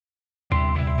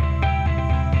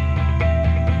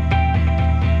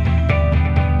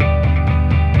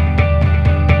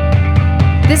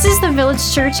This is the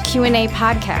Village Church Q&A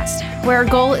podcast, where our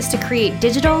goal is to create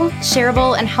digital,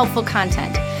 shareable, and helpful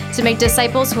content to make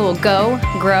disciples who will go,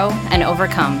 grow, and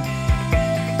overcome.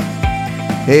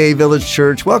 Hey, Village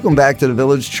Church. Welcome back to the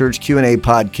Village Church Q&A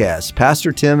podcast.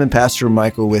 Pastor Tim and Pastor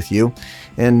Michael with you.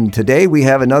 And today we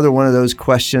have another one of those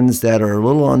questions that are a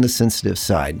little on the sensitive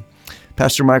side.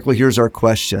 Pastor Michael, here's our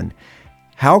question.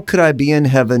 How could I be in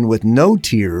heaven with no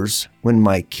tears when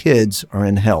my kids are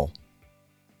in hell?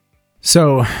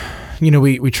 So,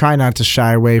 we try not to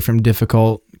shy away from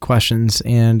difficult questions.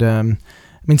 And,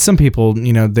 some people,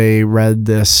 they read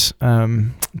this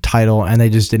title and they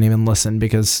just didn't even listen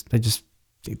because they just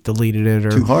deleted it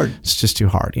or too hard. It's just too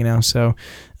hard, So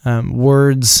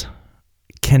words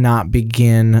cannot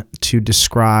begin to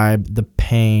describe the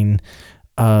pain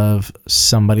of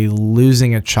somebody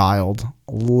losing a child,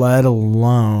 let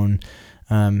alone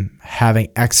having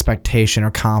expectation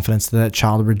or confidence that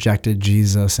child rejected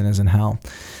Jesus and is in hell.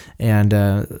 And,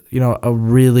 a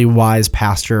really wise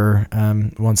pastor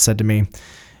once said to me,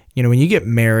 when you get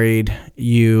married,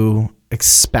 you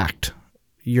expect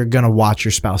you're going to watch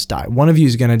your spouse die. One of you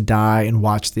is going to die and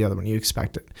watch the other one. You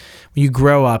expect it. When you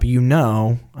grow up, you're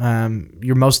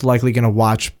most likely going to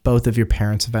watch both of your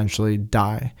parents eventually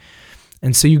die.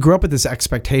 And so you grow up with this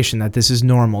expectation that this is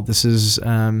normal. This is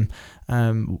the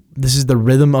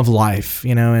rhythm of life,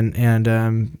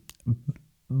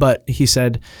 but he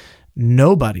said,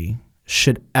 nobody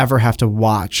should ever have to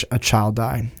watch a child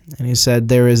die. And he said,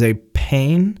 there is a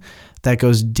pain that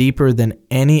goes deeper than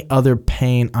any other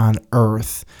pain on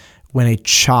earth when a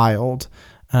child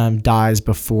dies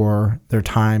before their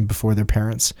time, before their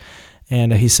parents.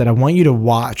 And he said, I want you to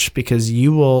watch because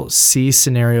you will see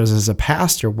scenarios as a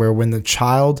pastor where when the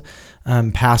child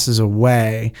passes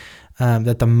away,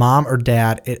 that the mom or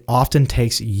dad, it often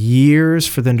takes years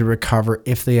for them to recover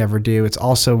if they ever do. It's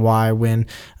also why when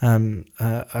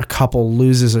a couple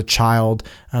loses a child,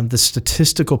 the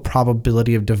statistical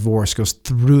probability of divorce goes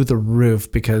through the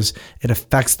roof because it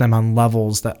affects them on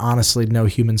levels that honestly no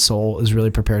human soul is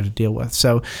really prepared to deal with.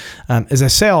 So as I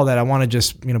say all that, I want to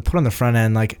just put on the front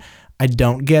end, I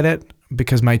don't get it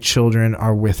because my children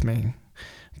are with me,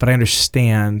 but I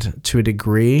understand to a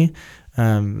degree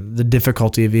the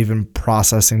difficulty of even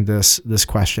processing this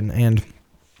question. And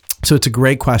so it's a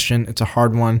great question. It's a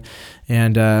hard one.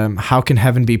 And how can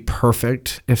heaven be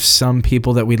perfect if some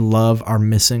people that we love are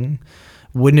missing?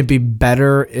 Wouldn't it be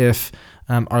better if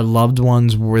our loved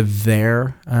ones were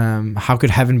there? How could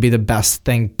heaven be the best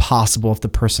thing possible if the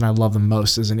person I love the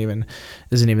most isn't even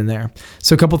there?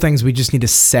 So a couple things we just need to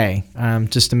say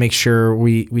just to make sure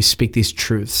we speak these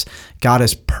truths. God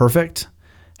is perfect.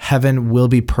 Heaven will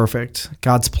be perfect.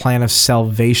 God's plan of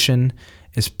salvation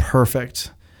is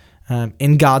perfect.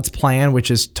 In God's plan, which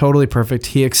is totally perfect,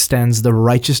 he extends the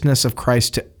righteousness of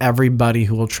Christ to everybody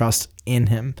who will trust in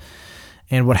him.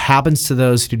 And what happens to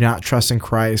those who do not trust in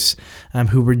Christ,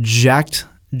 who reject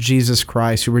Jesus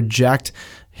Christ, who reject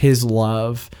his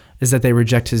love, is that they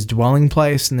reject his dwelling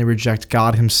place and they reject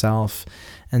God himself.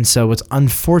 And so what's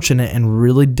unfortunate and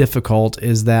really difficult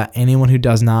is that anyone who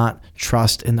does not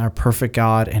trust in our perfect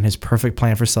God and his perfect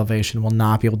plan for salvation will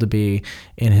not be able to be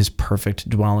in his perfect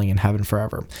dwelling in heaven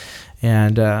forever.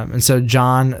 And so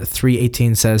John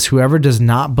 3:18 says, whoever does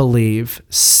not believe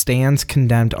stands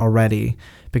condemned already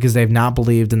because they've not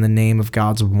believed in the name of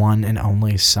God's one and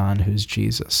only Son, who's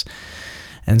Jesus.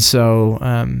 And so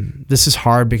this is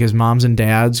hard because moms and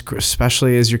dads,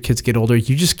 especially as your kids get older,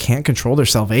 you just can't control their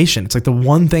salvation. It's like the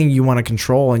one thing you want to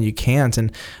control and you can't.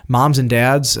 And moms and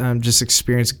dads just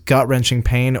experience gut-wrenching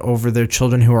pain over their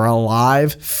children who are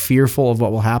alive, fearful of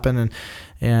what will happen.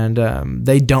 And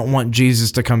they don't want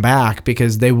Jesus to come back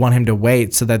because they want him to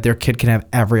wait so that their kid can have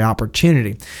every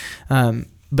opportunity.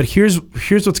 But here's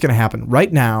what's going to happen.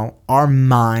 Right now, our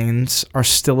minds are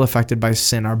still affected by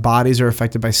sin. Our bodies are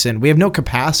affected by sin. We have no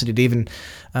capacity to even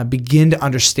begin to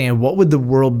understand what would the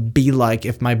world be like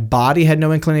if my body had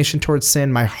no inclination towards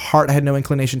sin, my heart had no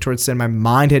inclination towards sin, my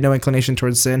mind had no inclination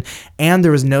towards sin, and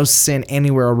there was no sin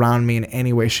anywhere around me in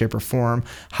any way, shape, or form.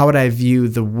 How would I view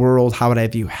the world? How would I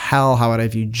view hell? How would I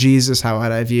view Jesus? How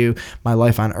would I view my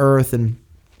life on earth? And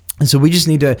so we just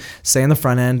need to say on the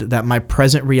front end that my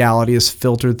present reality is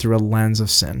filtered through a lens of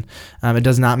sin. It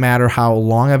does not matter how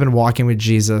long I've been walking with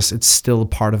Jesus, it's still a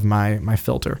part of my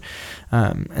filter.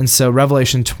 And so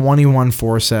Revelation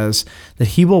 21:4 says that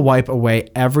he will wipe away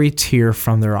every tear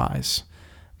from their eyes.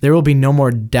 There will be no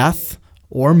more death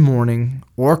or mourning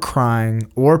or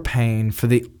crying or pain, for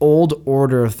the old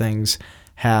order of things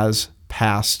has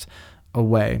passed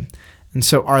away. And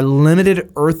so our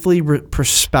limited earthly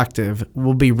perspective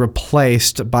will be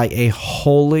replaced by a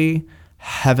holy,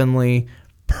 heavenly,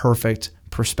 perfect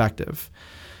perspective.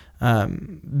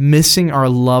 Missing our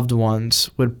loved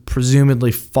ones would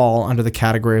presumably fall under the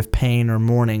category of pain or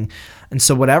mourning. And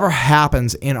so whatever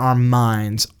happens in our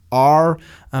minds, our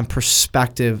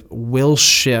perspective will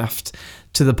shift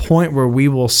to the point where we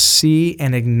will see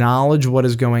and acknowledge what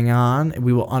is going on, and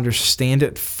we will understand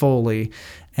it fully,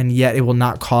 and yet it will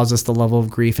not cause us the level of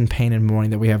grief and pain and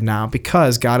mourning that we have now,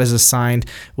 because God has assigned,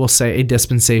 we'll say, a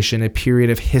dispensation, a period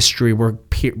of history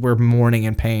where mourning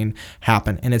and pain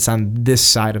happen, and it's on this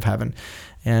side of heaven.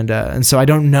 And so I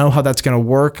don't know how that's going to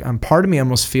work. Part of me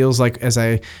almost feels like, as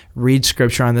I read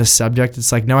scripture on this subject,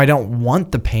 it's like, no, I don't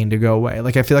want the pain to go away.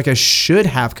 Like, I feel like I should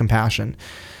have compassion.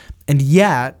 And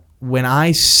yet, when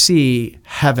I see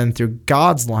heaven through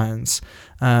God's lens,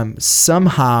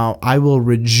 somehow I will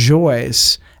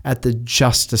rejoice at the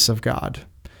justice of God.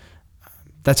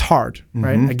 That's hard,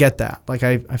 right? I get that. Like,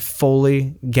 I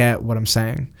fully get what I'm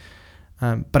saying.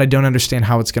 But I don't understand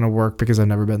how it's going to work because I've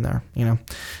never been there, you know?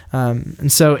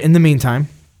 And so in the meantime,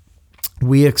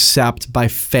 we accept by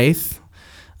faith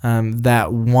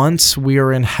that once we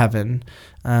are in heaven,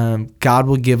 God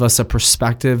will give us a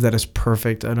perspective that is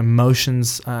perfect, and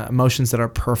emotions that are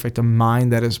perfect, a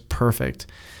mind that is perfect,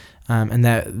 and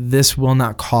that this will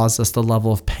not cause us the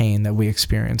level of pain that we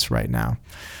experience right now.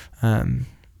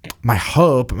 My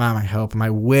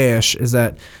wish is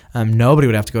that nobody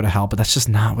would have to go to hell, but that's just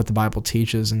not what the Bible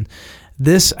teaches. And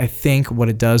this, I think, what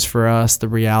it does for us, the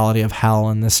reality of hell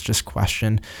and this just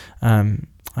question,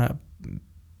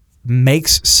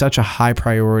 makes such a high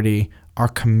priority our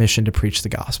commission to preach the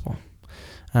gospel,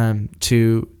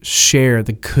 to share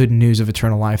the good news of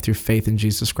eternal life through faith in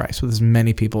Jesus Christ with as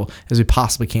many people as we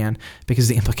possibly can, because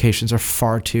the implications are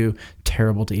far too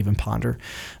terrible to even ponder.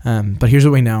 But here's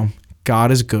what we know.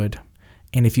 God is good.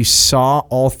 And if you saw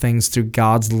all things through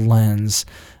God's lens,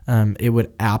 it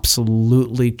would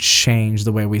absolutely change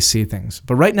the way we see things.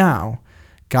 But right now,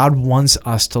 God wants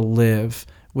us to live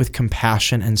with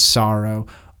compassion and sorrow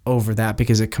over that,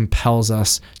 because it compels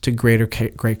us to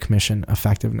Great Commission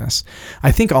effectiveness.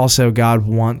 I think also God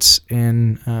wants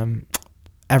in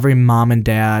every mom and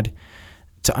dad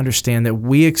to understand that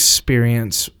we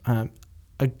experience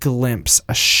a glimpse,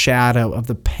 a shadow of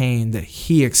the pain that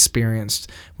he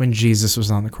experienced when Jesus was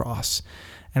on the cross.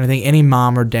 And I think any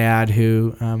mom or dad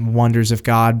who wonders if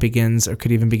God begins or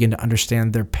could even begin to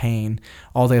understand their pain,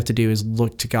 all they have to do is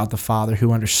look to God the Father,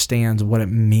 who understands what it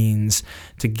means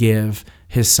to give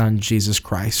his son Jesus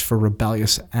Christ for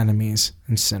rebellious enemies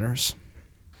and sinners.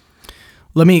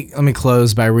 Let me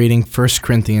close by reading 1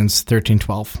 Corinthians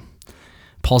 13:12.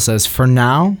 Paul says, "For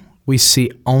now we see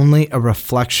only a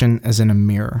reflection as in a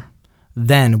mirror.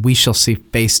 Then we shall see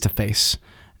face to face.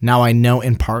 Now I know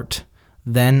in part.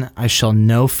 Then I shall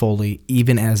know fully,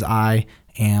 even as I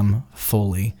am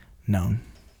fully known."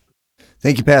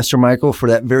 Thank you, Pastor Michael, for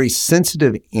that very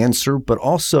sensitive answer, but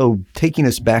also taking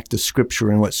us back to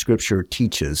Scripture and what Scripture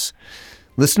teaches.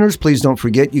 Listeners, please don't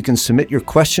forget you can submit your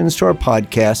questions to our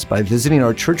podcast by visiting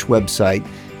our church website,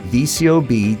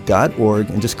 vcob.org,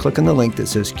 and just click on the link that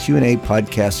says Q&A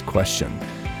Podcast Question.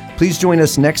 Please join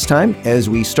us next time as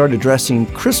we start addressing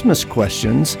Christmas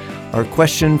questions. Our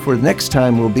question for next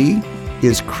time will be,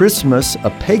 is Christmas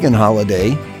a pagan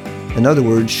holiday? In other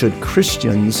words, should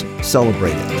Christians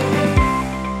celebrate it?